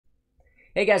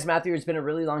Hey guys, Matthew. It's been a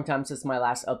really long time since my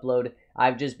last upload.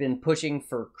 I've just been pushing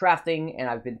for crafting and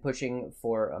I've been pushing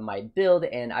for my build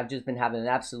and I've just been having an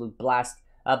absolute blast.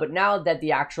 But now that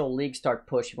the actual league start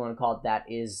push, if you want to call it that,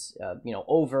 is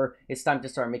over, it's time to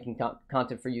start making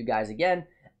content for you guys again.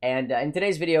 And in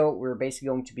today's video, we're basically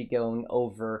going to be going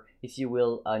over, if you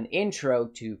will, an intro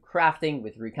to crafting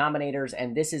with Recombinators,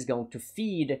 and this is going to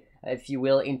feed, if you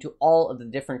will, into all of the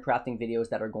different crafting videos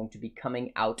that are going to be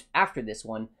coming out after this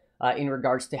one. In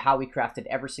regards to how we crafted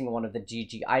every single one of the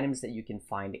GG items that you can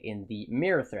find in the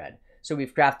mirror thread. So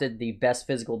we've crafted the best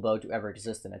physical bow to ever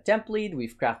exist in a temp lead.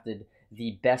 We've crafted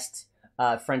the best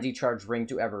frenzy charge ring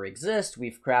to ever exist.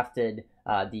 We've crafted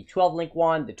the 12-link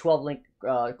wand, the 12-link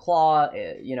claw.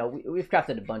 We've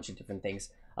crafted a bunch of different things.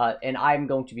 And I'm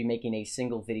going to be making a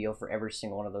single video for every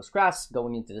single one of those crafts,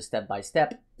 going into the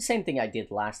step-by-step. Same thing I did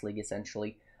last league,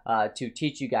 essentially, to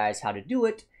teach you guys how to do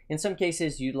it. In some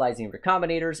cases, utilizing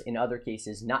Recombinators. In other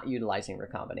cases, not utilizing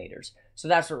Recombinators. So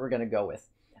that's what we're going to go with.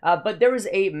 But there was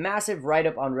a massive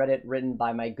write-up on Reddit written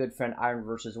by my good friend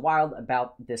IronVsWild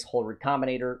about this whole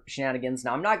Recombinator shenanigans.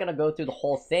 Now, I'm not going to go through the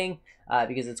whole thing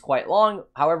because it's quite long.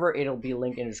 However, it'll be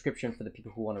linked in the description for the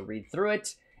people who want to read through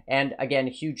it. And again,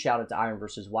 a huge shout out to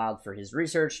IronVsWild for his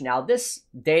research. Now, this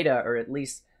data, or at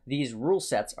least these rule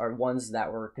sets, are ones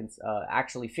that were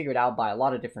actually figured out by a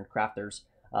lot of different crafters.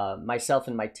 Myself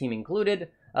and my team included,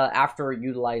 after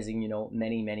utilizing,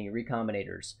 many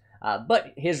Recombinators.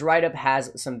 But his write-up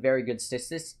has some very good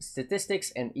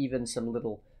statistics and even some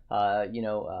little,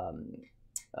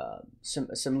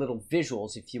 some little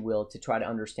visuals, if you will, to try to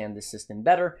understand the system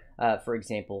better. For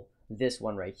example, this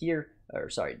one right here,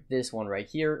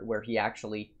 where he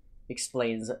actually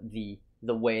explains the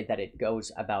way that it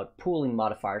goes about pooling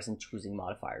modifiers and choosing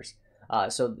modifiers.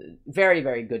 So very,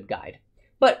 very good guide.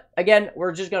 But again,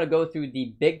 we're just going to go through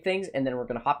the big things, and then we're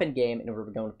going to hop in game, and we're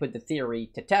going to put the theory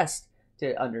to test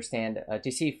to understand,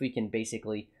 to see if we can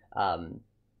basically,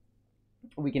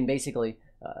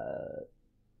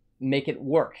 make it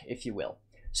work, if you will.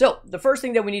 So the first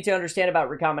thing that we need to understand about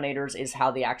Recombinators is how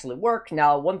they actually work.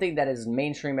 Now, one thing that is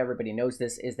mainstream, everybody knows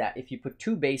this, is that if you put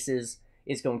two bases,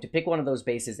 it's going to pick one of those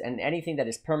bases, and anything that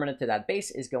is permanent to that base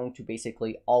is going to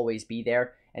basically always be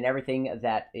there, and everything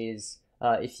that is,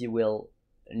 if you will,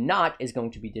 not is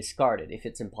going to be discarded if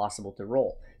it's impossible to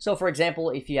roll. So for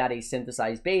example, if you had a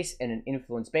synthesized base and an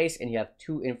influence base, and you have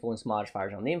two influence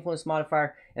modifiers on the influence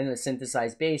modifier, and the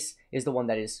synthesized base is the one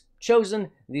that is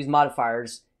chosen, these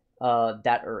modifiers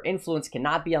that are influence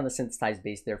cannot be on the synthesized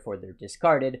base, therefore they're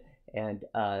discarded. And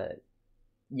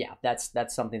yeah,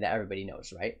 that's something that everybody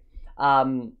knows, right?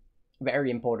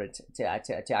 Very important to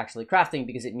actually crafting,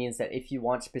 because it means that if you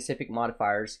want specific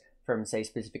modifiers from, say,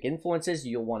 specific influences,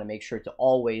 you'll want to make sure to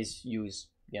always use,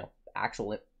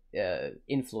 actual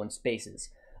influence bases.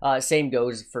 Same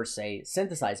goes for, say,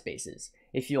 synthesized bases.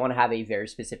 If you want to have a very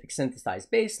specific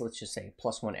synthesized base, let's just say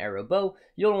 +1 arrow bow,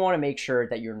 you'll want to make sure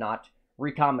that you're not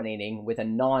recombinating with a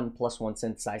non-+1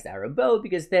 synthesized arrow bow,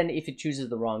 because then if it chooses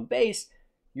the wrong base,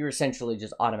 you're essentially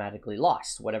just automatically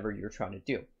lost, whatever you're trying to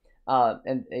do.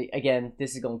 And again,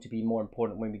 this is going to be more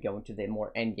important when we go into the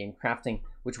more endgame crafting,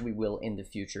 which we will in the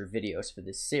future videos for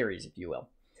this series, if you will.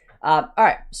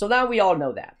 Alright, so now we all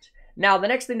know that. Now, the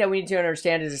next thing that we need to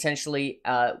understand is essentially,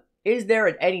 is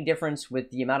there any difference with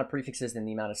the amount of prefixes and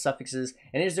the amount of suffixes?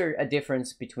 And is there a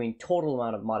difference between total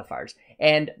amount of modifiers?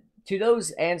 And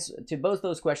to both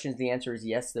those questions, the answer is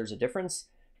yes, there's a difference.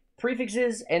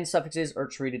 Prefixes and suffixes are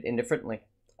treated indifferently,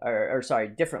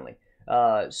 differently.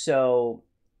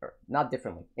 Not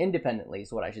differently, independently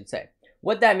is what I should say.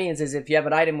 What that means is if you have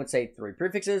an item with, say, 3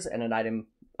 prefixes and an item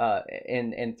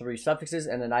and 3 suffixes,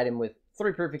 and an item with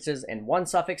 3 prefixes and 1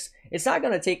 suffix, it's not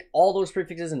going to take all those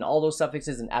prefixes and all those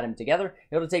suffixes and add them together.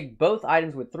 It'll take both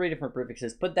items with 3 different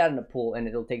prefixes, put that in a pool, and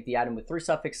it'll take the item with 3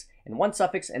 suffix and 1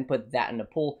 suffix and put that in a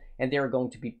pool, and they're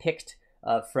going to be picked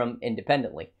from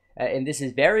independently. And this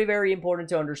is very, very important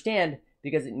to understand,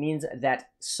 because it means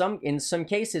that in some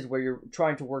cases where you're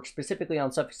trying to work specifically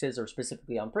on suffixes or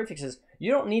specifically on prefixes, you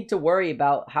don't need to worry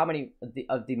about how many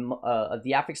of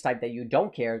the affix type that you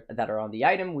don't care that are on the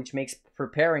item, which makes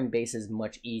preparing bases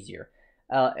much easier.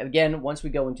 Again, once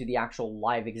we go into the actual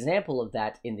live example of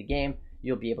that in the game,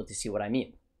 you'll be able to see what I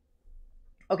mean.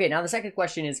 Okay, now the second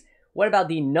question is, what about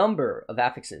the number of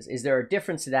affixes? Is there a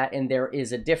difference to that? And there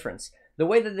is a difference. The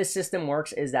way that this system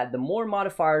works is that the more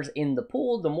modifiers in the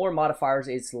pool, the more modifiers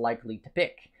it's likely to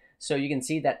pick. So you can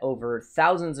see that over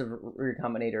thousands of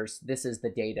Recombinators, this is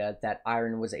the data that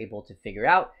Iron was able to figure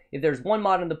out. If there's one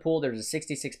mod in the pool, there's a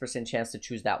 66% chance to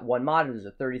choose that one mod. There's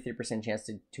a 33% chance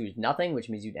to choose nothing, which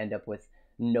means you'd end up with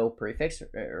no prefix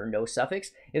or no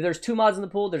suffix. If there's 2 mods in the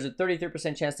pool, there's a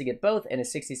 33% chance to get both and a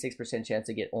 66% chance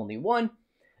to get only one.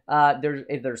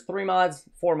 If there's 3 mods,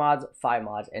 4 mods, 5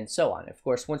 mods, and so on. Of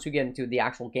course, once we get into the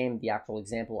actual game, the actual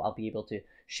example, I'll be able to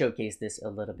showcase this a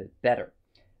little bit better.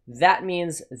 That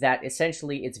means that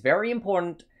essentially it's very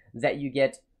important that you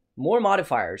get more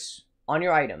modifiers on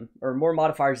your item, or more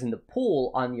modifiers in the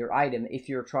pool on your item if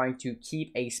you're trying to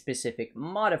keep a specific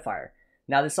modifier.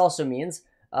 Now, this also means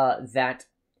that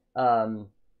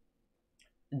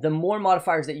the more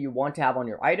modifiers that you want to have on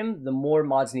your item, the more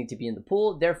mods need to be in the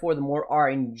pool. Therefore, the more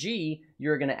RNG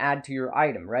you're going to add to your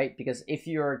item, right? Because if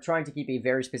you're trying to keep a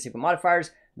very specific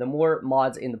modifiers, the more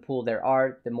mods in the pool there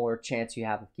are, the more chance you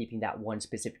have of keeping that one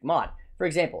specific mod. For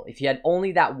example, if you had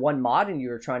only that one mod and you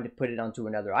were trying to put it onto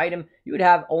another item, you would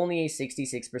have only a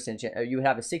 66% chance, you would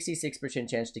have a 66%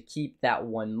 chance to keep that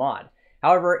one mod.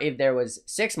 However, if there was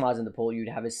 6 mods in the pool, you'd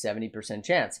have a 70%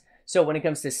 chance. So when it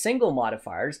comes to single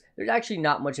modifiers, there's actually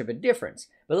not much of a difference.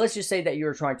 But let's just say that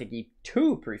you're trying to keep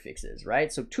 2 prefixes,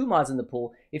 right? So 2 mods in the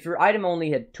pool. If your item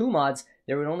only had 2 mods,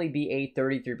 there would only be a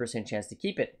 33% chance to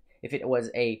keep it. If it was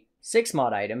a 6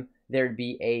 mod item, there'd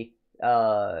be a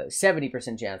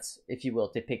 70% chance, if you will,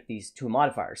 to pick these 2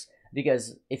 modifiers.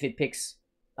 Because if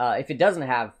it doesn't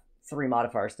have 3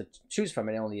 modifiers to choose from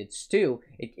and only it's 2,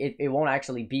 it won't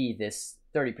actually be this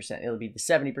 30%. It'll be the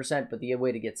 70%, but the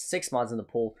way to get 6 mods in the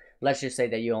pool, let's just say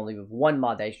that you only have 1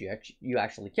 mod that you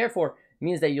actually care for,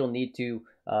 means that you'll need to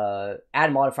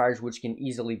add modifiers which can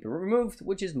easily be removed,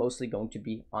 which is mostly going to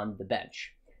be on the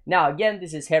bench. Now, again,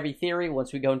 this is heavy theory.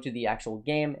 Once we go into the actual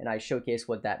game and I showcase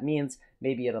what that means,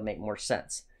 maybe it'll make more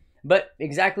sense. But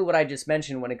exactly what I just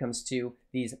mentioned when it comes to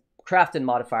these crafted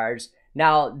modifiers.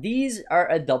 Now, these are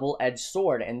a double-edged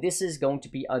sword, and this is going to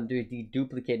be under the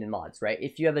duplicated mods, right?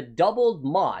 If you have a doubled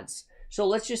mods, so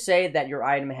let's just say that your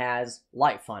item has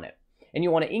life on it, and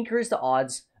you want to increase the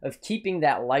odds of keeping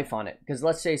that life on it, because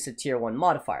let's say it's a tier 1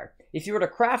 modifier. If you were to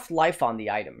craft life on the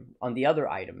item, on the other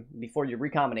item, before you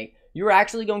recombinate, you're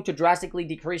actually going to drastically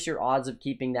decrease your odds of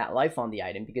keeping that life on the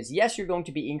item, because yes, you're going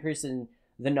to be increasing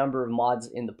the number of mods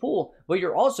in the pool, but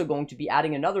you're also going to be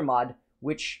adding another mod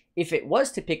which, if it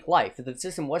was to pick life, if the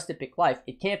system was to pick life,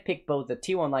 it can't pick both the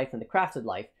T1 life and the crafted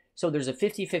life. So there's a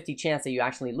 50-50 chance that you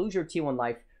actually lose your T1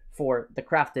 life for the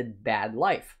crafted bad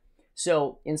life.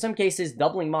 So in some cases,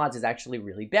 doubling mods is actually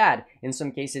really bad. In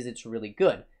some cases, it's really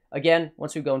good. Again,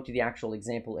 once we go into the actual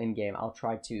example in game, I'll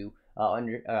try to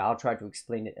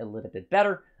explain it a little bit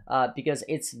better. Because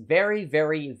it's very,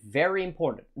 very, very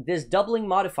important. This doubling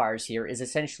modifiers here is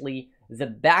essentially the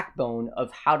backbone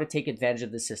of how to take advantage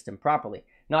of the system properly.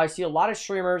 Now, I see a lot of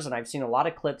streamers, and I've seen a lot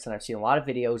of clips, and I've seen a lot of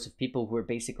videos of people who are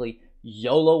basically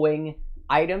YOLOing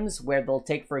items, where they'll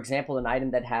take, for example, an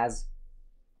item that has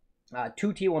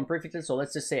 2 T1 prefixes. So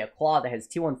let's just say a claw that has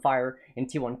T1 fire and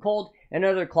T1 cold, and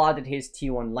another claw that has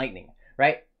T1 lightning,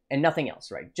 right? And nothing else,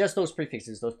 right? Just those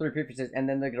prefixes, those 3 prefixes, and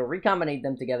then they're going to recombinate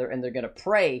them together, and they're going to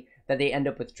pray that they end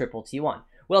up with triple T1.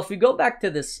 Well, if we go back to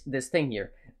this thing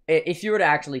here, if you were to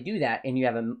actually do that, and you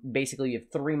have basically you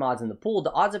have 3 mods in the pool,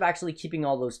 the odds of actually keeping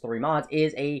all those 3 mods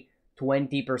is a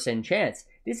 20% chance.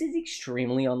 This is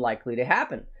extremely unlikely to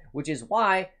happen, which is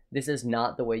why this is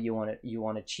not the way you want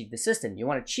to cheat the system. You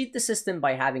want to cheat the system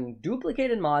by having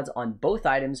duplicated mods on both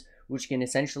items, which can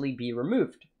essentially be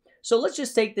removed. So let's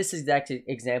just take this exact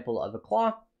example of a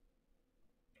claw.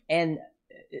 And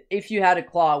if you had a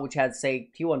claw which had, say,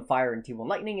 T1 fire and T1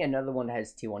 lightning, and another one that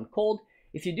has T1 cold,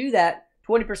 if you do that,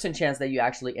 20% chance that you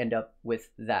actually end up with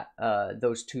that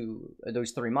those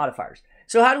 3 modifiers.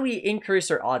 So how do we increase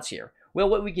our odds here? Well,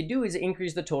 what we could do is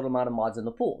increase the total amount of mods in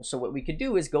the pool. So what we could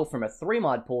do is go from a 3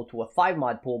 mod pool to a 5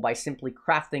 mod pool by simply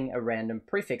crafting a random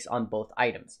prefix on both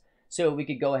items. So we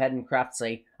could go ahead and craft,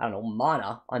 say, I don't know,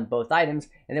 mana on both items,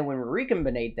 and then when we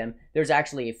recombinate them, there's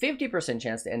actually a 50%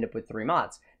 chance to end up with 3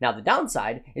 mods. Now, the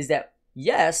downside is that,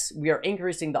 yes, we are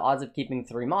increasing the odds of keeping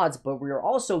 3 mods, but we are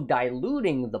also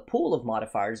diluting the pool of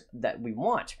modifiers that we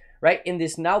want, right? In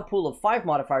this now pool of 5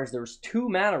 modifiers, there's 2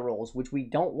 mana rolls, which we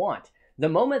don't want. The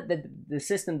moment that the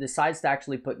system decides to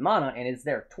actually put mana, and it's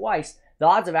there twice, the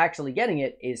odds of actually getting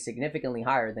it is significantly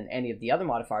higher than any of the other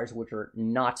modifiers, which are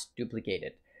not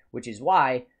duplicated. Which is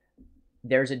why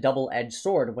there's a double-edged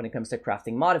sword when it comes to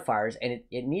crafting modifiers, and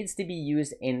it needs to be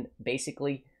used in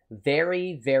basically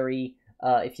very, very,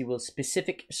 if you will,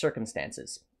 specific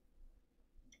circumstances,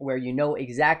 where you know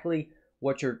exactly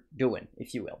what you're doing,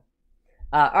 if you will.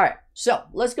 All right, so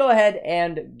let's go ahead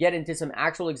and get into some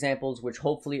actual examples, which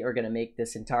hopefully are going to make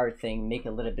this entire thing make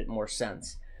a little bit more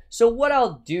sense. So what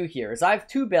I'll do here is I have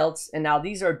 2 belts, and now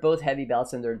these are both heavy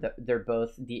belts, and they're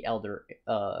both the Elder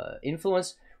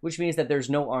Influence, which means that there's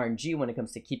no RNG when it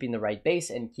comes to keeping the right base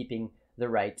and keeping the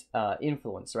right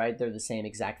influence, right? They're the same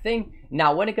exact thing.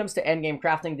 Now, when it comes to endgame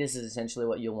crafting, this is essentially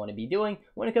what you'll want to be doing.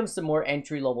 When it comes to more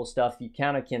entry-level stuff, you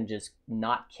kind of can just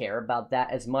not care about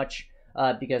that as much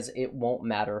because it won't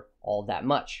matter all that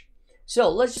much. So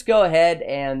let's just go ahead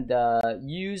and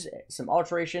use some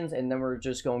alterations, and then we're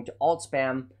just going to alt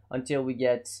spam until we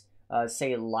get,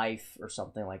 say, life or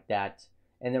something like that,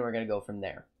 and then we're going to go from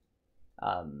there.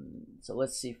 So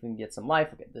let's see if we can get some life.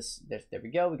 Okay, there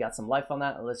we go. We got some life on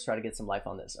that. Let's try to get some life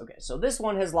on this. Okay, so this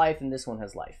one has life and this one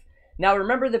has life. Now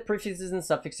remember that prefixes and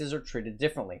suffixes are treated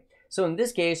differently. So in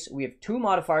this case, we have two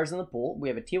modifiers in the pool. We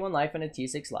have a T1 life and a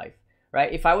T6 life,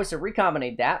 right? If I was to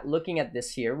recombinate that, looking at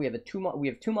this here, we have two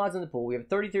mods in the pool. We have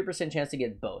a 33% chance to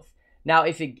get both. Now,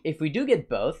 if we do get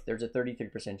both, there's a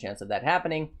 33% chance of that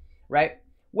happening, right?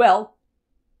 Well,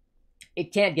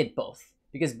 it can't get both,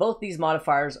 because both these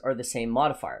modifiers are the same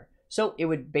modifier. So it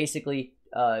would basically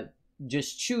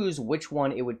just choose which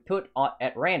one it would put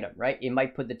at random, right? It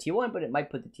might put the T1, but it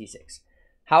might put the T6.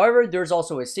 However, there's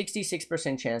also a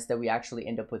 66% chance that we actually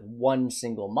end up with one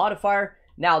single modifier.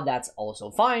 Now that's also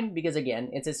fine, because again,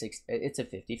 it's a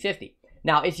 50-50.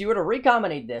 Now, if you were to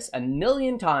recombinate this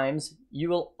 1,000,000 times, you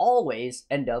will always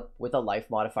end up with a life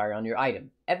modifier on your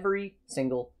item, every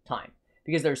single time.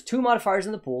 Because there's two modifiers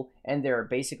in the pool, and they're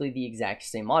basically the exact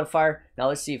same modifier. Now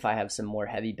let's see if I have some more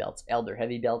heavy belts, elder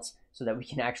heavy belts, so that we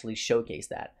can actually showcase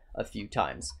that a few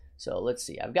times. So let's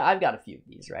see, I've got a few of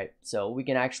these, right? So we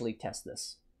can actually test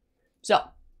this. So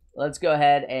let's go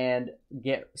ahead and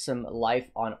get some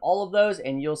life on all of those,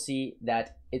 and you'll see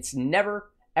that it's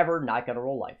never, ever not gonna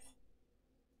roll life.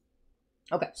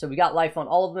 Okay, so we got life on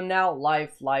all of them now.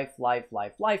 Life, life, life,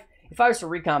 life, life. If I was to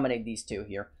recombinate these two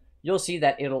here, you'll see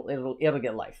that it'll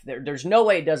get life. There's no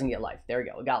way it doesn't get life. There we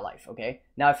go, it got life, okay?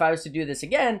 Now, if I was to do this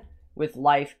again with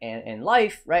life and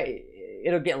life, right,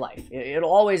 it'll get life. It'll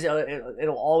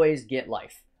always get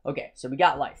life. Okay, so we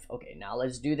got life. Okay, now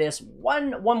let's do this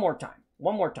one more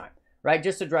time, right,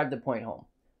 just to drive the point home.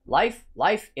 Life,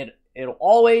 life, it'll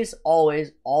always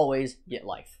get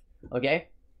life, okay?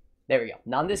 There we go.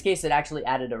 Now, in this case, it actually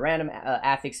added a random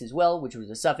affix as well, which was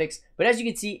a suffix. But as you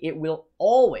can see, it will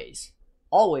always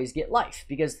get life,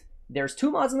 because there's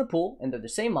two mods in the pool and they're the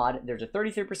same mod. There's a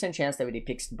 33% chance that it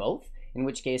picks both, in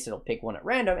which case it'll pick one at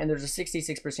random, and there's a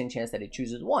 66% chance that it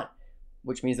chooses one,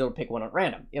 which means it'll pick one at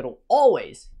random. It'll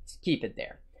always keep it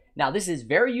there. Now, this is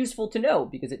very useful to know,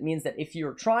 because it means that if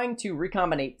you're trying to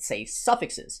recombinate, say,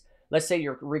 suffixes, let's say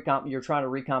you're trying to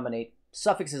recombinate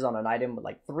suffixes on an item with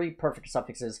like 3 perfect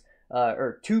suffixes,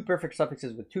 or 2 perfect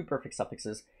suffixes with 2 perfect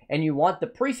suffixes, and you want the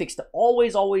prefix to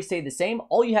always stay the same,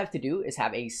 all you have to do is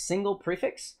have a single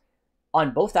prefix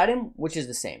on both items, which is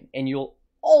the same, and you'll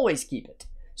always keep it.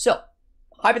 So,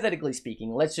 hypothetically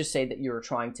speaking, let's just say that you're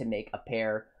trying to make a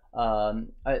pair,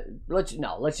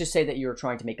 let's just say that you're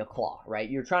trying to make a claw, right?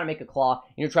 You're trying to make a claw,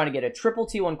 and you're trying to get a triple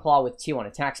T1 claw with T1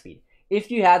 attack speed. If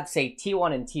you had, say,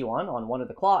 T1 and T1 on one of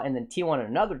the claw, and then T1 and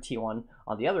another T1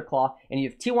 on the other claw, and you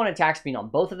have T1 attack speed on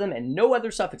both of them, and no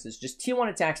other suffixes, just T1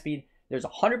 attack speed, there's a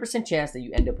 100% chance that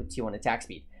you end up with T1 attack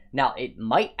speed. Now, it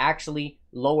might actually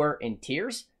lower in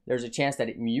tiers. There's a chance that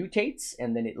it mutates,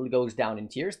 and then it goes down in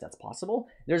tiers. That's possible.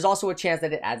 There's also a chance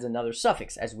that it adds another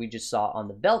suffix. As we just saw on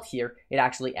the belt here, it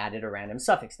actually added a random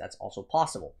suffix. That's also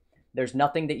possible. There's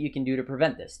nothing that you can do to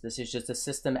prevent this. This is just a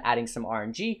system adding some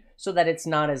RNG so that it's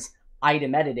not as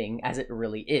item editing as it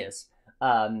really is.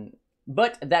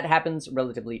 But that happens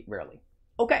relatively rarely.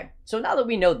 Okay, so now that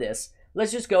we know this,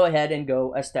 let's just go ahead and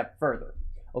go a step further.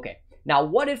 Okay, now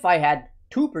what if I had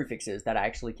 2 prefixes that I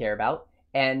actually care about,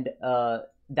 and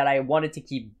that I wanted to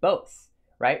keep both,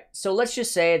 right? So let's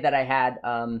just say that I had,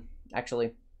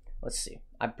 actually, let's see.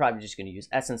 I'm probably just going to use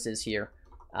essences here.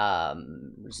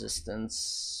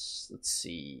 Resistance, let's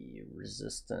see,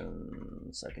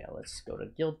 resistance. Okay, let's go to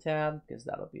guild tab, because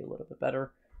that'll be a little bit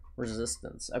better.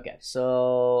 Resistance. Okay,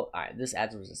 so, all right, this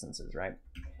adds resistances, right?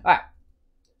 All right,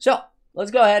 so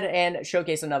let's go ahead and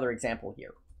showcase another example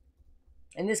here.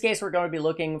 In this case, we're going to be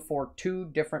looking for 2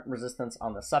 different resistance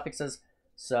on the suffixes.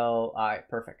 So, all right,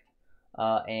 perfect.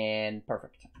 And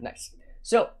perfect. Nice.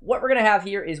 So, what we're going to have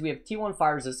here is we have T1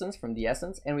 fire resistance from the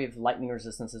essence, and we have lightning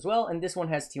resistance as well. And this one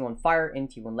has T1 fire and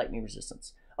T1 lightning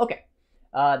resistance. Okay,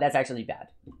 that's actually bad.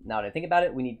 Now that I think about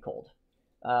it, we need cold.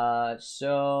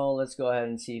 So, let's go ahead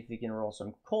and see if we can roll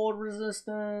some cold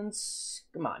resistance.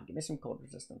 Come on, give me some cold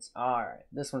resistance. All right,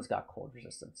 this one's got cold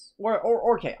resistance.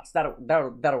 Or chaos.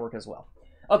 That'll work as well.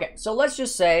 Okay, so let's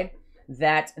just say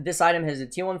that this item has a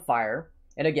T1 fire.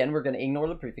 And again, we're going to ignore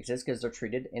the prefixes because they're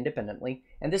treated independently.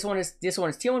 And this one is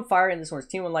T1 fire, and this one is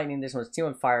T1 lightning, this one is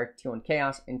T1 fire, T1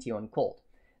 chaos, and T1 cold.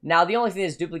 Now, the only thing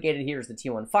that's duplicated here is the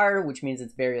T1 fire, which means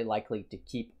it's very likely to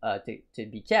keep to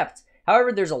be kept.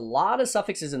 However, there's a lot of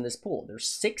suffixes in this pool. There's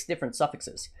 6 different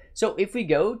suffixes. So if we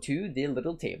go to the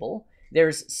little table,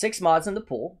 there's 6 mods in the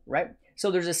pool, right? So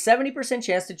there's a 70%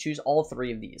 chance to choose all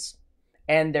 3 of these.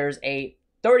 And there's a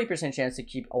 30% chance to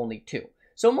keep only 2.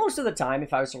 So most of the time,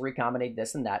 if I was to recombinate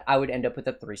this and that, I would end up with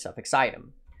a 3 suffix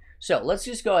item. So let's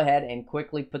just go ahead and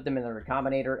quickly put them in the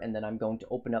recombinator, and then I'm going to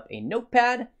open up a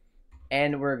notepad,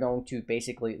 and we're going to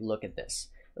basically look at this.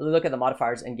 Look at the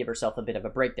modifiers and give ourselves a bit of a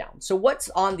breakdown. So what's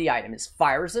on the item is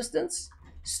fire resistance,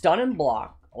 stun and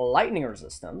block, lightning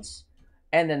resistance,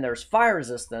 and then there's fire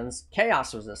resistance,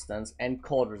 chaos resistance, and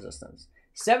cold resistance.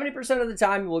 70% of the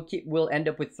time we'll end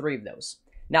up with 3 of those.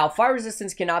 Now, fire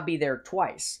resistance cannot be there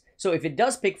twice. So if it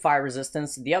does pick fire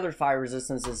resistance, the other fire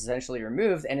resistance is essentially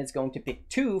removed, and it's going to pick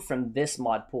 2 from this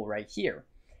mod pool right here.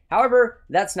 However,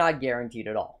 that's not guaranteed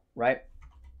at all, right?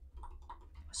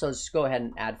 So let's just go ahead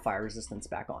and add fire resistance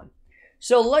back on.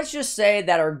 So let's just say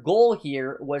that our goal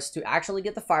here was to actually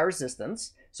get the fire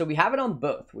resistance. So we have it on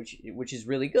both, which is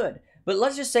really good. But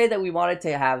let's just say that we wanted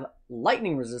to have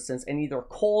lightning resistance in either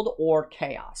cold or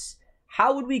chaos.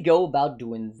 How would we go about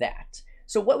doing that?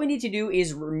 So what we need to do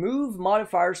is remove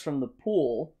modifiers from the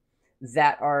pool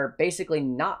that are basically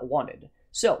not wanted.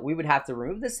 So we would have to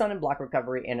remove the stun and block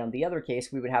recovery, and on the other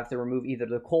case, we would have to remove either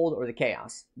the cold or the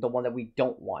chaos, the one that we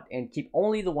don't want, and keep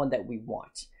only the one that we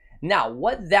want. Now,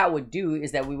 what that would do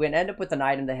is that we would end up with an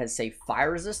item that has, say,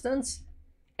 fire resistance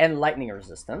and lightning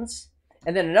resistance,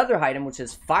 and then another item which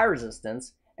is fire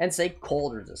resistance and, say,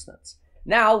 cold resistance.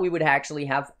 Now, we would actually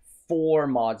have 4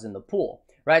 mods in the pool.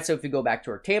 Right, so if we go back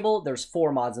to our table, there's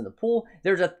 4 mods in the pool.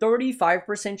 There's a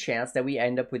 35% chance that we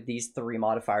end up with these 3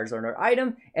 modifiers on our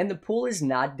item, and the pool is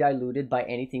not diluted by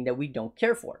anything that we don't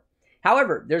care for.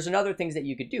 However, there's another things that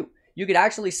you could do. You could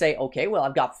actually say, okay, well,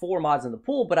 I've got 4 mods in the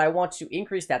pool, but I want to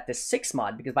increase that to 6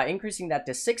 mod, because by increasing that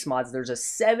to 6 mods, there's a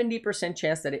 70%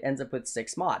 chance that it ends up with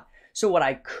 6 mod. So what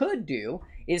I could do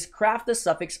is craft a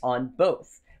suffix on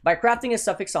both. By crafting a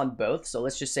suffix on both, so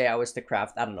let's just say I was to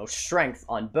craft, I don't know, strength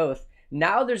on both,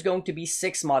 now there's going to be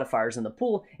 6 modifiers in the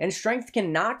pool, and strength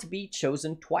cannot be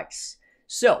chosen twice.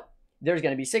 So there's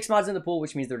going to be 6 mods in the pool,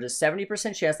 which means there's a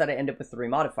 70% chance that I end up with 3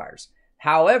 modifiers.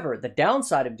 However, the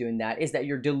downside of doing that is that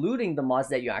you're diluting the mods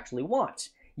that you actually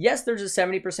want. Yes, there's a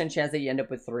 70% chance that you end up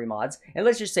with 3 mods, and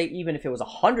let's just say even if it was a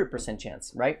 100%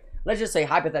 chance, right? Let's just say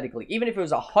hypothetically, even if it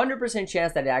was a 100%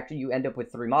 chance that actually you end up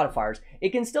with 3 modifiers,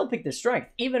 it can still pick the strength,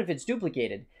 even if it's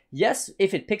duplicated. Yes,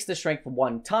 if it picks the strength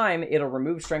 1 time, it'll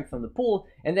remove strength from the pool,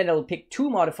 and then it'll pick 2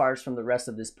 modifiers from the rest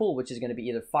of this pool, which is going to be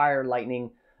either fire,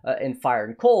 lightning, and fire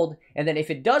and cold. And then if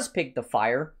it does pick the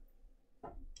fire,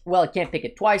 well, it can't pick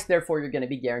it twice, therefore you're going to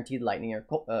be guaranteed lightning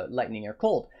or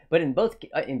cold. But in both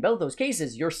those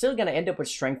cases, you're still going to end up with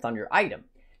strength on your item.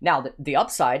 Now, the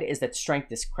upside is that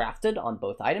strength is crafted on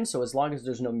both items, so as long as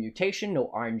there's no mutation,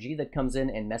 no RNG that comes in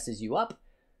and messes you up,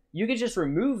 you can just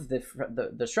remove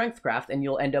the strength craft, and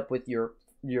you'll end up with your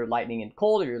lightning and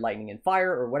cold, or your lightning and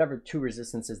fire, or whatever 2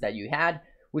 resistances that you had,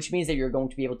 which means that you're going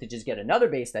to be able to just get another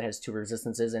base that has 2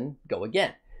 resistances and go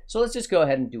again. So let's just go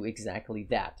ahead and do exactly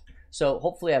that. So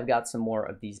hopefully I've got some more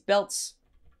of these belts.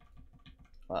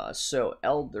 So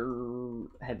Elder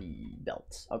Heavy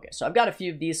Belt. Okay, so I've got a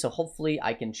few of these, so hopefully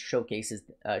I can showcase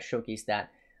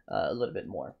that a little bit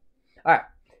more. All right,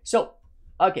 so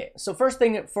okay, so first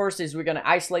thing first is we're going to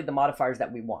isolate the modifiers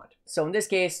that we want. So in this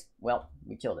case, well,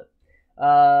 we killed it.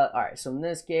 All right, so in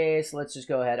this case, let's just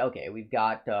go ahead. Okay, we've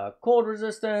got cold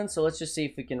resistance, so let's just see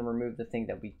if we can remove the thing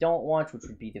that we don't want, which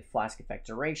would be the flask effect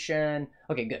duration.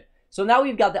 Okay, good. So now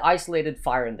we've got the isolated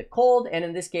fire and the cold, and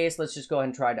in this case, let's just go ahead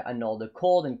and try to annul the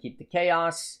cold and keep the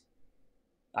chaos.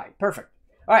 All right, perfect.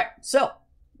 All right, so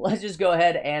let's just go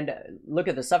ahead and look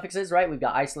at the suffixes, right? We've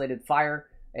got isolated fire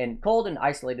and cold and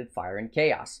isolated fire and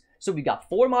chaos. So we've got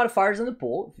 4 modifiers in the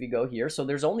pool, if we go here, so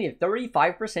there's only a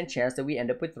 35% chance that we end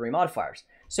up with 3 modifiers.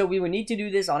 So we would need to do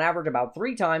this on average about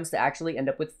 3 times to actually end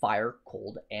up with fire,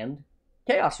 cold, and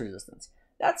chaos resistance.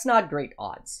 That's not great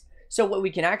odds. So what we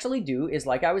can actually do is,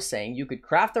 like I was saying, you could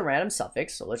craft a random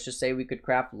suffix. So let's just say we could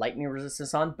craft lightning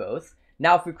resistance on both.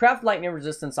 Now, if we craft lightning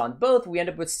resistance on both, we end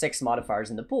up with 6 modifiers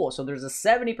in the pool. So there's a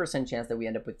 70% chance that we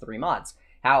end up with 3 mods.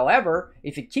 However,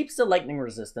 if it keeps the lightning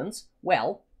resistance,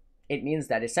 well, it means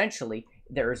that essentially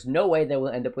there is no way that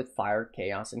we'll end up with fire,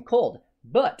 chaos, and cold.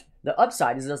 But the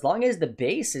upside is, as long as the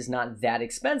base is not that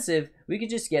expensive, we could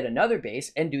just get another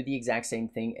base and do the exact same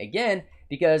thing again,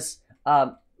 because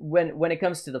when it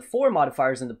comes to the 4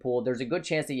 modifiers in the pool, there's a good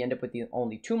chance that you end up with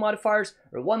only 2 modifiers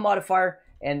or 1 modifier,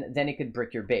 and then it could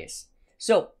brick your base.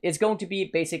 So it's going to be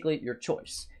basically your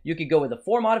choice. You could go with the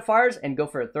 4 modifiers and go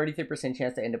for a 33%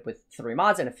 chance to end up with 3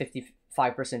 mods and a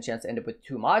 55% chance to end up with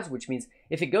 2 mods, which means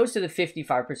if it goes to the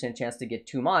 55% chance to get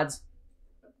 2 mods,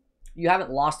 you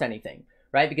haven't lost anything,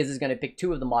 right? Because it's going to pick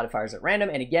 2 of the modifiers at random,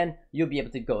 and again, you'll be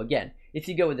able to go again. If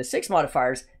you go with the 6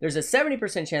 modifiers, there's a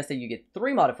 70% chance that you get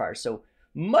 3 modifiers, so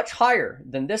much higher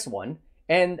than this one.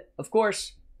 And of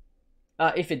course,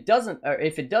 if it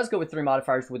does go with 3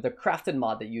 modifiers with the crafted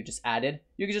mod that you just added,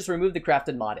 you can just remove the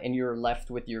crafted mod and you're left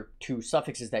with your 2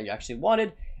 suffixes that you actually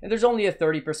wanted, and there's only a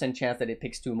 30% chance that it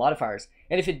picks 2 modifiers.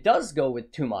 And if it does go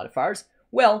with 2 modifiers,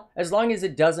 well, as long as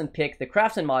it doesn't pick the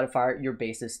crafted modifier, your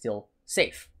base is still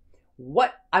safe.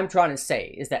 What I'm trying to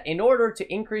say is that in order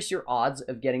to increase your odds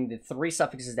of getting the 3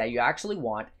 suffixes that you actually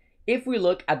want, if we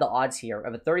look at the odds here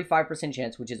of a 35%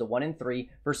 chance, which is a 1 in 3,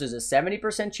 versus a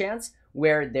 70% chance,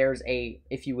 where there's a,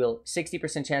 if you will,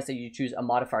 60% chance that you choose a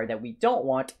modifier that we don't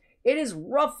want, it is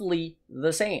roughly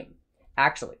the same,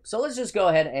 actually. So let's just go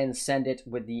ahead and send it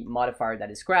with the modifier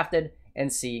that is crafted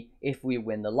and see if we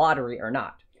win the lottery or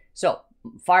not. So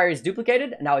fire is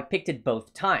duplicated. Now it picked it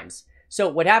both times. So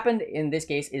what happened in this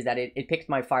case is that it picked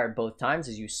my fire both times.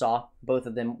 As you saw, both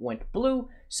of them went blue.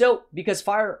 So because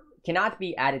fire cannot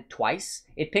be added twice,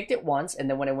 it picked it once, and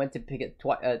then when I went to pick it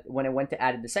when I went to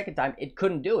add it the second time, it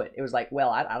couldn't do it. It was like, well,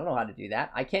 I don't know how to do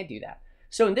that. I can't do that.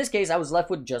 So in this case, I was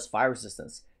left with just fire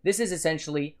resistance. This is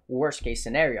essentially worst case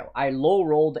scenario. I low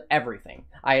rolled everything.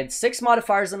 I had 6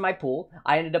 modifiers in my pool.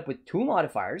 I ended up with 2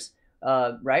 modifiers,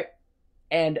 right?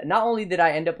 And not only did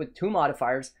I end up with 2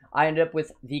 modifiers, I ended up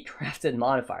with the crafted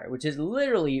modifier, which is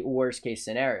literally worst case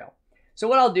scenario. So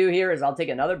what I'll do here is I'll take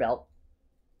another belt,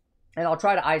 and I'll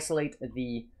try to isolate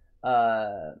the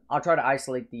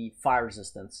fire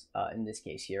resistance in this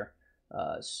case here.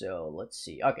 So let's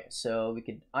see. Okay, so we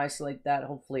could isolate that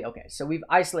hopefully. Okay, so we've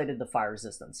isolated the fire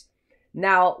resistance.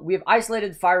 Now we've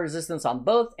isolated fire resistance on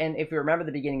both, and if you remember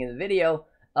the beginning of the video,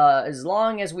 as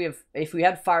long as if we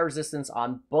had fire resistance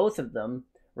on both of them,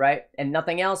 right, and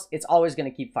nothing else, it's always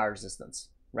going to keep fire resistance,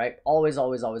 right? Always,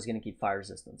 always, always going to keep fire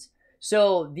resistance.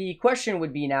 So the question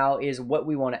would be now is what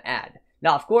we want to add.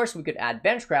 Now, of course, we could add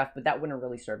benchcraft, but that wouldn't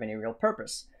really serve any real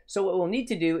purpose. So what we'll need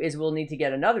to do is we'll need to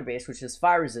get another base, which is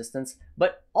fire resistance,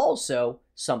 but also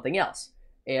something else,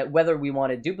 whether we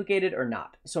want to duplicate it or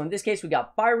not. So in this case, we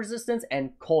got fire resistance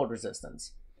and cold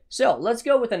resistance. So let's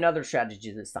go with another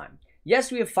strategy this time.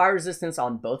 Yes, we have fire resistance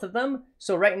on both of them.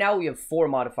 So right now we have 4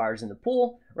 modifiers in the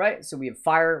pool, right? So we have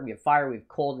fire, we have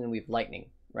cold, and we have lightning,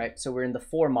 right? So we're in the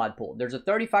 4 mod pool. There's a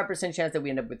 35% chance that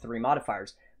we end up with 3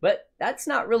 modifiers, but that's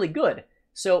not really good.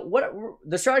 So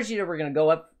the strategy that we're going to go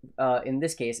up in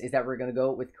this case is that we're going to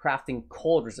go with crafting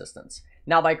cold resistance.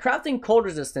 Now, by crafting cold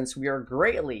resistance, we are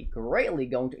greatly, greatly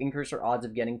going to increase our odds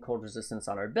of getting cold resistance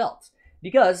on our belts,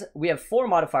 because we have 4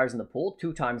 modifiers in the pool,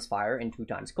 2 times fire and 2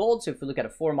 times cold. So if we look at a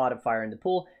 4 modifier in the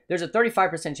pool, there's a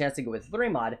 35% chance to go with 3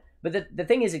 mod. But the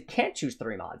thing is, it can't choose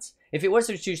 3 mods. If it was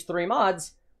to choose 3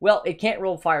 mods, well, it can't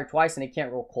roll fire twice and it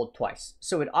can't roll cold twice.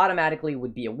 So it automatically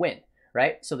would be a win,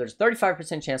 right? So there's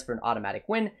 35% chance for an automatic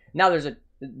win. Now there's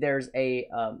a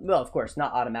well, of course,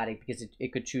 not automatic, because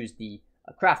it could choose the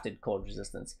crafted cold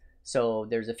resistance. So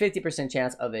there's a 50%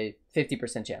 chance of a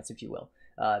 50% chance, if you will.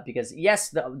 Because yes,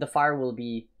 the fire will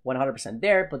be 100%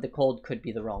 there, but the cold could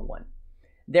be the wrong one.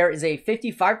 There is a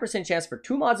 55% chance for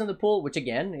 2 mods in the pool, which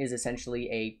again is essentially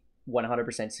a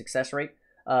 100% success rate.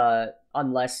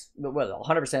 Unless, well,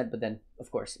 100%, but then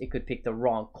of course it could pick the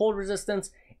wrong cold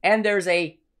resistance. And there's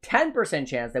a 10%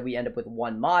 chance that we end up with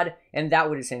 1 mod, and that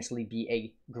would essentially be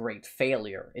a great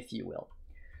failure, if you will.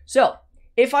 So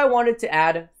if I wanted to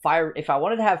add fire, if I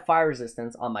wanted to have fire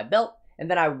resistance on my belt, and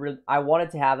then I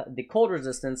wanted to have the cold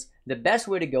resistance, the best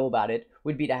way to go about it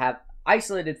would be to have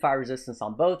isolated fire resistance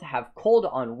on both, have cold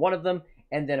on one of them,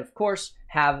 and then of course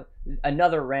have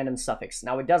another random suffix.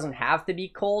 Now it doesn't have to be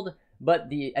cold, but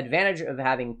the advantage of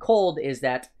having cold is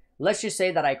that, let's just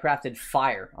say that I crafted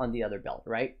fire on the other belt,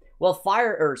 right? Well,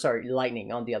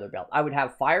 lightning on the other belt. I would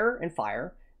have fire and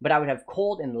fire, but I would have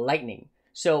cold and lightning.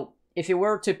 So if you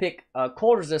were to pick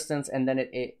cold resistance, and then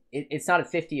it's not a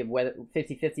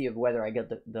 50-50 of whether I get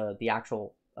the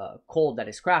actual cold that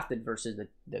is crafted versus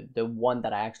the one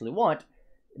that I actually want,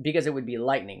 because it would be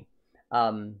lightning.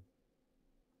 However,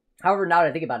 now that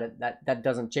I think about it, that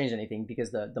doesn't change anything,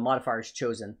 because the modifier is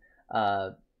chosen.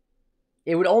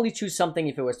 It would only choose something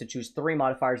if it was to choose 3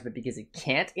 modifiers, but because it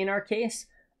can't in our case,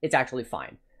 it's actually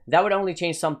fine. That would only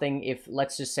change something if,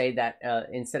 let's just say that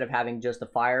instead of having just the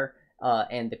fire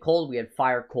and the cold, we had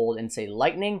fire, cold, and say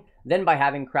lightning. Then by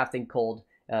having crafting cold,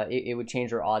 it would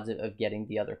change our odds of getting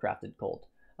the other crafted cold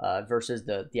versus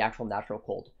the actual natural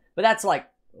cold. But that's like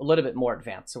a little bit more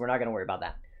advanced, so we're not going to worry about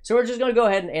that. So we're just going to go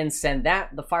ahead and send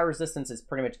that. The fire resistance is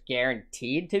pretty much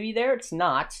guaranteed to be there. It's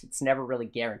not. It's never really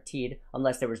guaranteed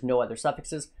unless there was no other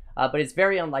suffixes, but it's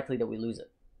very unlikely that we lose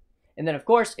it. And then, of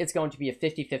course, it's going to be a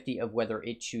 50-50 of whether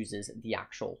it chooses the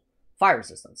actual fire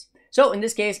resistance. So in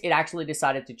this case, it actually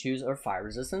decided to choose our fire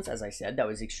resistance. As I said, that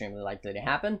was extremely likely to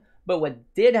happen. But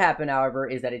what did happen, however,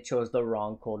 is that it chose the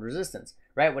wrong cold resistance,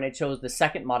 right? When it chose the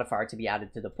second modifier to be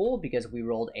added to the pool because we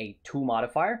rolled a 2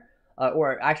 modifier,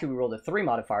 or actually we rolled a 3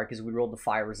 modifier because we rolled the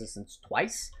fire resistance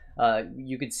twice.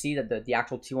 You could see that the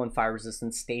actual T1 fire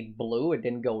resistance stayed blue. It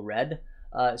didn't go red.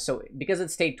 So because it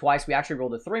stayed twice, we actually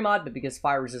rolled a 3 mod, but because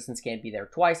fire resistance can't be there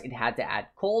twice, it had to add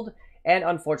cold. And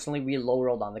unfortunately, we low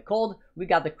rolled on the cold. We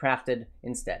got the crafted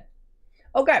instead.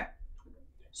 Okay,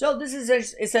 so this is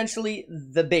essentially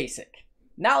the basic.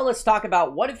 Now let's talk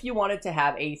about what if you wanted to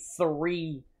have a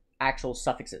 3 actual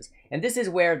suffixes. And this is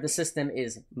where the system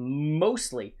is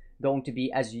mostly going to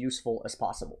be as useful as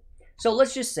possible. So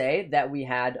let's just say that we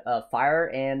had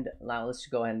fire, and now let's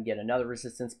go ahead and get another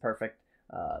resistance. Perfect.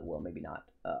 Well, maybe not.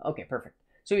 Okay, perfect.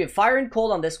 So we have fire and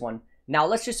cold on this one. Now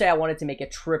let's just say I wanted to make a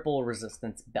triple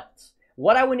resistance belt.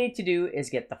 What I would need to do is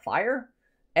get the fire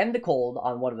and the cold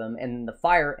on one of them, and the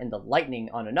fire and the lightning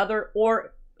on another,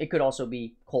 or it could also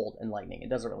be cold and lightning. It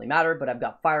doesn't really matter, but I've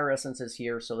got fire essences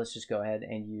here, so let's just go ahead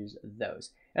and use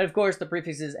those. And of course, the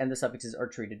prefixes and the suffixes are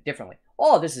treated differently.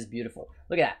 Oh, this is beautiful.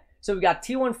 Look at that. So we've got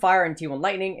T1 fire and T1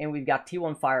 lightning, and we've got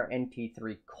T1 fire and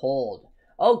T3 cold.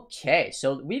 Okay,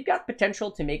 so we've got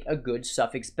potential to make a good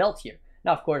suffix belt here.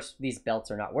 Now, of course, these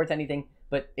belts are not worth anything,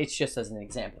 but it's just as an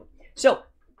example. So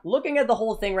looking at the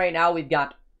whole thing right now, we've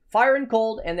got fire and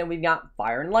cold, and then we've got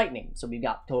fire and lightning. So we've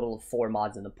got a total of 4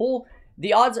 mods in the pool.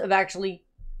 The odds of actually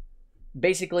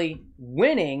basically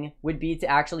winning would be to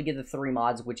actually get the 3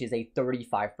 mods, which is a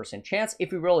 35% chance.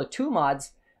 If we roll a 2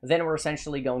 mods, then we're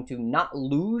essentially going to not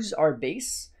lose our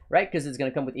base, right? Because it's going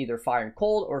to come with either fire and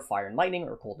cold, or fire and lightning,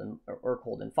 or cold and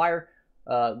fire,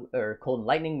 or cold and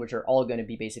lightning, which are all going to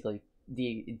be basically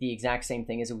the exact same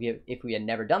thing as if we had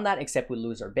never done that, except we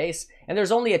lose our base. And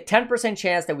there's only a 10%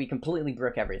 chance that we completely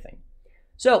brick everything.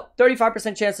 So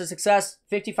 35% chance of success,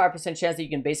 55% chance that you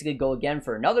can basically go again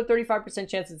for another 35%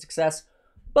 chance of success.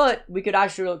 But we could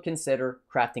actually consider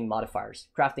crafting modifiers,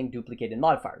 crafting duplicated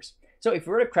modifiers. So if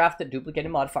we were to craft the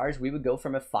duplicated modifiers, we would go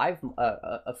from a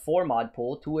 4 mod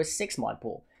pool to a 6 mod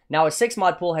pool. Now a 6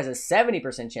 mod pool has a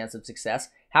 70% chance of success.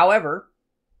 However,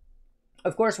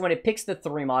 of course, when it picks the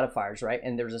 3 modifiers, right,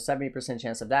 and there's a 70%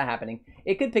 chance of that happening,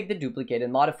 it could pick the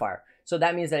duplicated modifier. So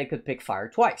that means that it could pick fire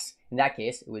twice. In that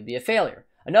case, it would be a failure.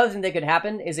 Another thing that could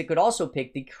happen is it could also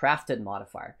pick the crafted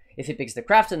modifier. If it picks the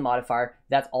crafted modifier,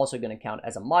 that's also going to count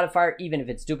as a modifier, even if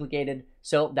it's duplicated.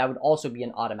 So that would also be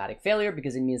an automatic failure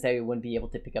because it means that it wouldn't be able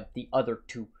to pick up the other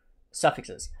 2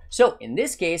 suffixes. So in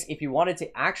this case, if you wanted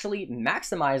to actually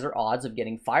maximize our odds of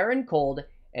getting fire and cold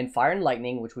and fire and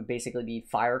lightning, which would basically be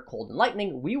fire, cold, and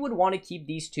lightning, we would want to keep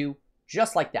these 2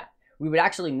 just like that. We would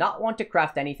actually not want to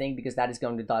craft anything because that is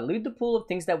going to dilute the pool of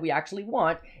things that we actually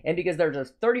want. And because there's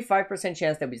a 35%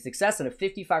 chance that we success and a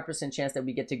 55% chance that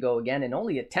we get to go again and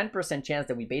only a 10% chance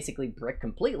that we basically brick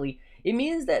completely, it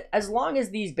means that as long as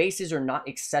these bases are not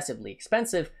excessively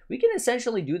expensive, we can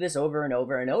essentially do this over and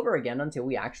over and over again until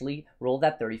we actually roll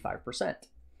that 35%.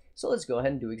 So let's go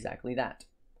ahead and do exactly that.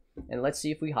 And let's see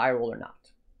if we high roll or not.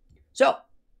 So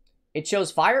it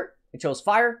chose fire,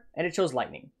 and it chose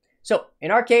lightning. So in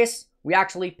our case, we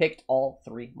actually picked all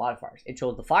 3 modifiers. It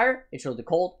chose the fire, it chose the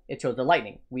cold, it chose the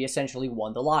lightning. We essentially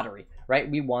won the lottery, right?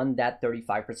 We won that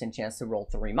 35% chance to roll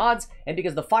 3 mods. And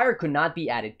because the fire could not be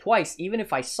added twice, even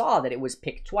if I saw that it was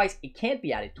picked twice, it can't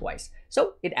be added twice.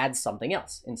 So it adds something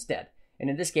else instead.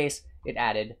 And in this case, it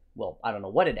added, well, I don't know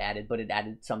what it added, but it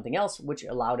added something else, which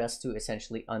allowed us to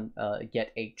essentially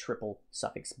get a triple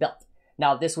suffix belt.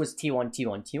 Now, this was T1,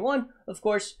 T1, T1. Of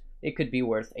course, it could be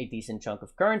worth a decent chunk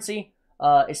of currency.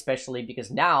 Especially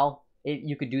because now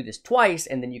you could do this twice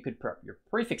and then you could prep your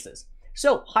prefixes.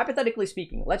 So hypothetically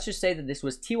speaking, let's just say that this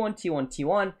was T1, T1,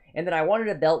 T1, and then I wanted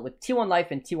a belt with T1 life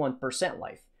and T1%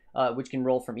 life, which can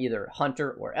roll from either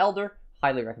Hunter or Elder.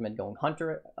 Highly recommend going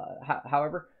Hunter,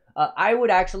 however. I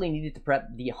would actually need to prep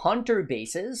the Hunter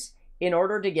bases in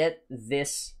order to get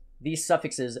these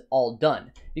suffixes all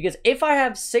done. Because if I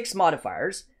have 6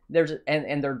 modifiers,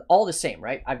 and they're all the same,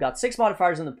 right? I've got 6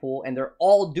 modifiers in the pool and they're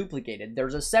all duplicated.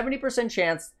 There's a 70%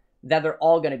 chance that they're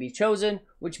all going to be chosen,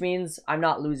 which means I'm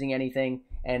not losing anything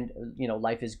and, you know,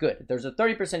 life is good. There's a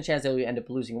 30% chance that we end up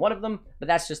losing one of them, but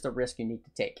that's just a risk you need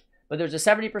to take. But there's a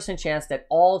 70% chance that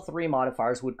all 3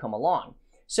 modifiers would come along.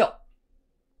 So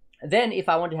then if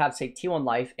I want to have, say, T1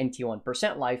 life and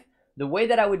T1% life, The way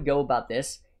that I would go about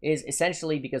this is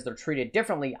essentially, because they're treated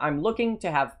differently, I'm looking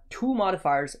to have 2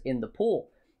 modifiers in the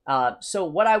pool. So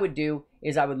what I would do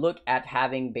is I would look at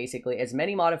having basically as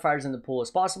many modifiers in the pool as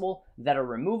possible that are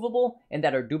removable and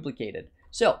that are duplicated.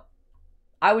 So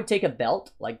I would take a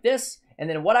belt like this, and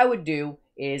then what I would do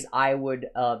is I would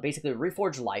basically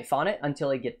reforge life on it until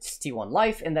it gets T1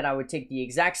 life, and then I would take the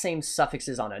exact same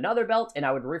suffixes on another belt, and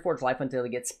I would reforge life until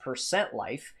it gets %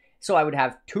 life. So I would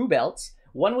have 2 belts,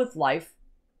 one with life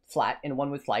flat and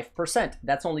one with life %.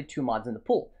 That's only 2 mods in the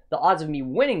pool. The odds of me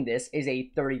winning this is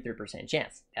a 33%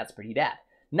 chance. That's pretty bad.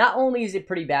 Not only is it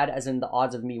pretty bad, as in the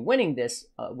odds of me winning this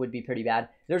would be pretty bad,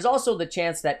 there's also the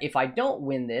chance that if I don't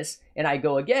win this and I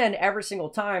go again every single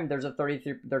time, there's a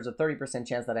 30%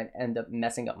 chance that I end up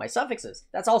messing up my suffixes.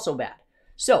 That's also bad.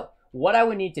 So what I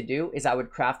would need to do is I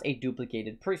would craft a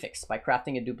duplicated prefix. By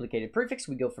crafting a duplicated prefix,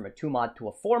 we go from a 2 mod to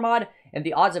a 4 mod, and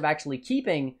the odds of actually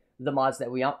keeping the mods that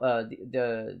we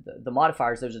the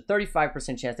modifiers, there's a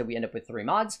 35% chance that we end up with 3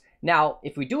 mods. Now,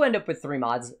 if we do end up with 3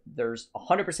 mods, there's a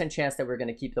 100% chance that we're going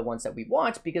to keep the ones that we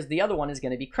want, because the other one is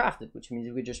going to be crafted, which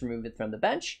means we just remove it from the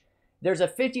bench. There's a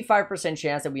 55%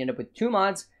 chance that we end up with 2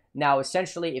 mods. Now,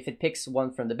 essentially, if it picks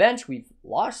one from the bench, we've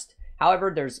lost.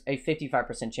 However, there's a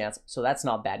 55% chance, so that's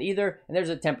not bad either. And there's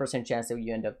a 10% chance that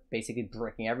you end up basically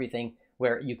breaking everything,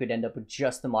 where you could end up with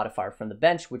just the modifier from the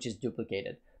bench, which is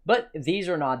duplicated. But these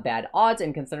are not bad odds,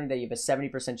 and considering that you have a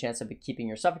 70% chance of keeping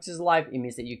your suffixes alive, it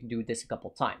means that you can do this a couple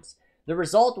times. The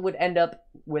result would end up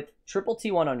with triple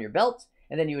T1 on your belt,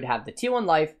 and then you would have the T1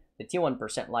 life, the T1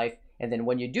 % life, and then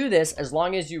when you do this, as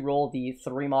long as you roll the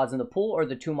 3 mods in the pool or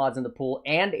the 2 mods in the pool,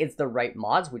 and it's the right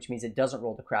mods, which means it doesn't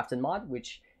roll the crafted mod,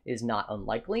 which is not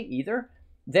unlikely either,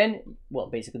 then, well,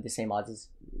 basically the same odds as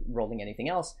rolling anything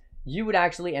else, you would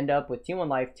actually end up with T1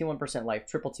 life, T1 % life,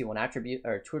 triple T1 attribute,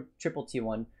 or triple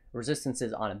T1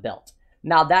 resistances on a belt.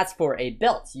 Now that's for a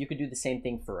belt. You could do the same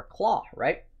thing for a claw,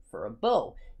 right? For a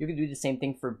bow. You could do the same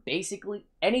thing for basically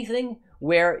anything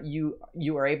where you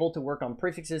are able to work on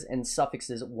prefixes and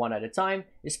suffixes one at a time,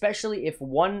 especially if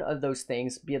one of those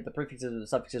things, be it the prefixes or the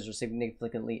suffixes, are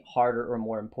significantly harder or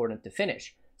more important to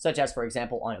finish. Such as, for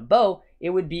example, on a bow,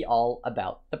 it would be all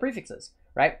about the prefixes,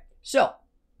 right? So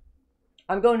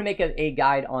I'm going to make a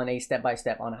guide on a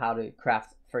step-by-step on how to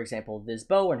craft, for example, this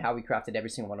bow and how we crafted every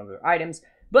single one of our items.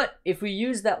 But if we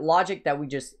use that logic that we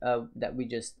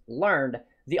just learned,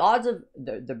 the odds of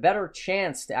the better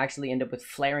chance to actually end up with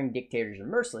flaring dictators or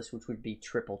merciless, which would be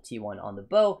triple T1 on the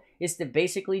bow, is to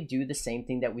basically do the same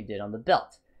thing that we did on the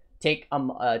belt. Take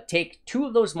 2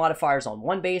 of those modifiers on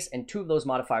one base and 2 of those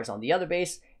modifiers on the other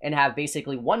base, and have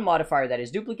basically 1 modifier that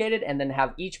is duplicated, and then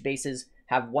have each bases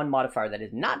have 1 modifier that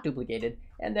is not duplicated,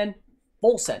 and then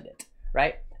full send it,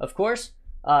 right? Of course,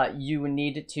 you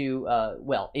need to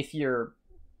well, if your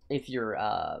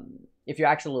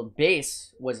actual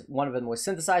base was, one of them was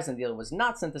synthesized and the other was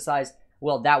not synthesized,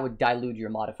 well, that would dilute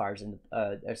your modifiers, and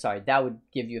that would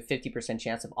give you a 50%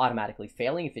 chance of automatically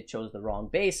failing if it chose the wrong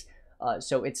base.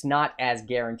 So it's not as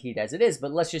guaranteed as it is,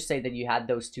 but let's just say that you had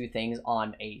those 2 things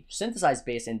on a synthesized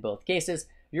base in both cases,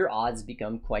 your odds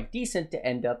become quite decent to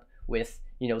end up with,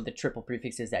 you know, the triple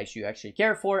prefixes that you actually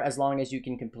care for, as long as you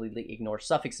can completely ignore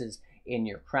suffixes in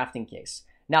your crafting case.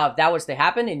 Now, if that was to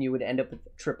happen and you would end up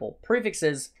with triple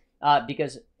prefixes,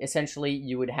 because essentially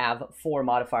you would have 4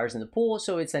 modifiers in the pool,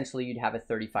 so essentially you'd have a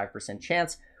 35%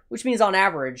 chance, which means on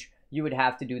average you would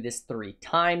have to do this 3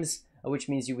 times, which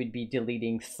means you would be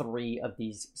deleting 3 of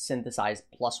these synthesized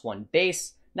 +1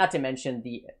 base, not to mention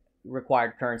the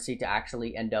required currency to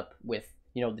actually end up with,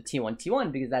 you know, the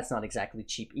T1, because that's not exactly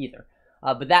cheap either.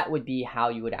 But that would be how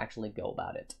you would actually go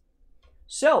about it.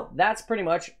 So that's pretty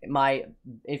much my,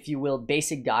 if you will,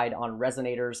 basic guide on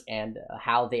resonators and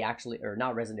how they actually, or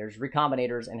not resonators,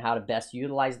 recombinators, and how to best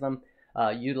utilize them,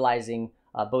 utilizing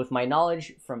both my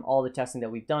knowledge from all the testing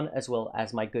that we've done, as well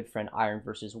as my good friend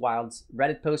IronVsWild's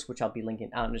Reddit post, which I'll be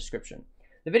linking out in the description.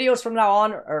 The videos from now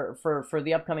on, or for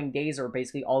the upcoming days, are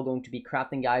basically all going to be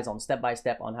crafting guides on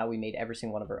step-by-step on how we made every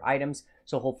single one of our items,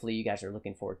 so hopefully you guys are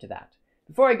looking forward to that.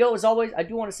 Before I go, as always, I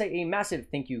do want to say a massive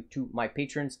thank you to my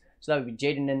patrons. So that would be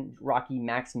Jaden, Rocky,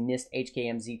 Max, Nist,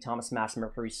 HKMZ, Thomas, Mass,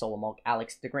 Mercury, Solomulk,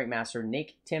 Alex, The Great Master,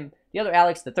 Nate, Tim, the other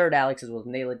Alex, the third Alex, as well as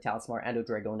Nailed, Talismar, Ando,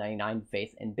 Drago, 99,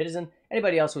 Faith, and Bitizen.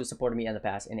 Anybody else who has supported me in the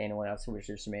past, and anyone else who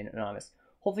wishes to remain anonymous.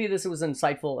 Hopefully this was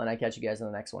insightful, and I catch you guys in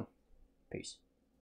the next one. Peace.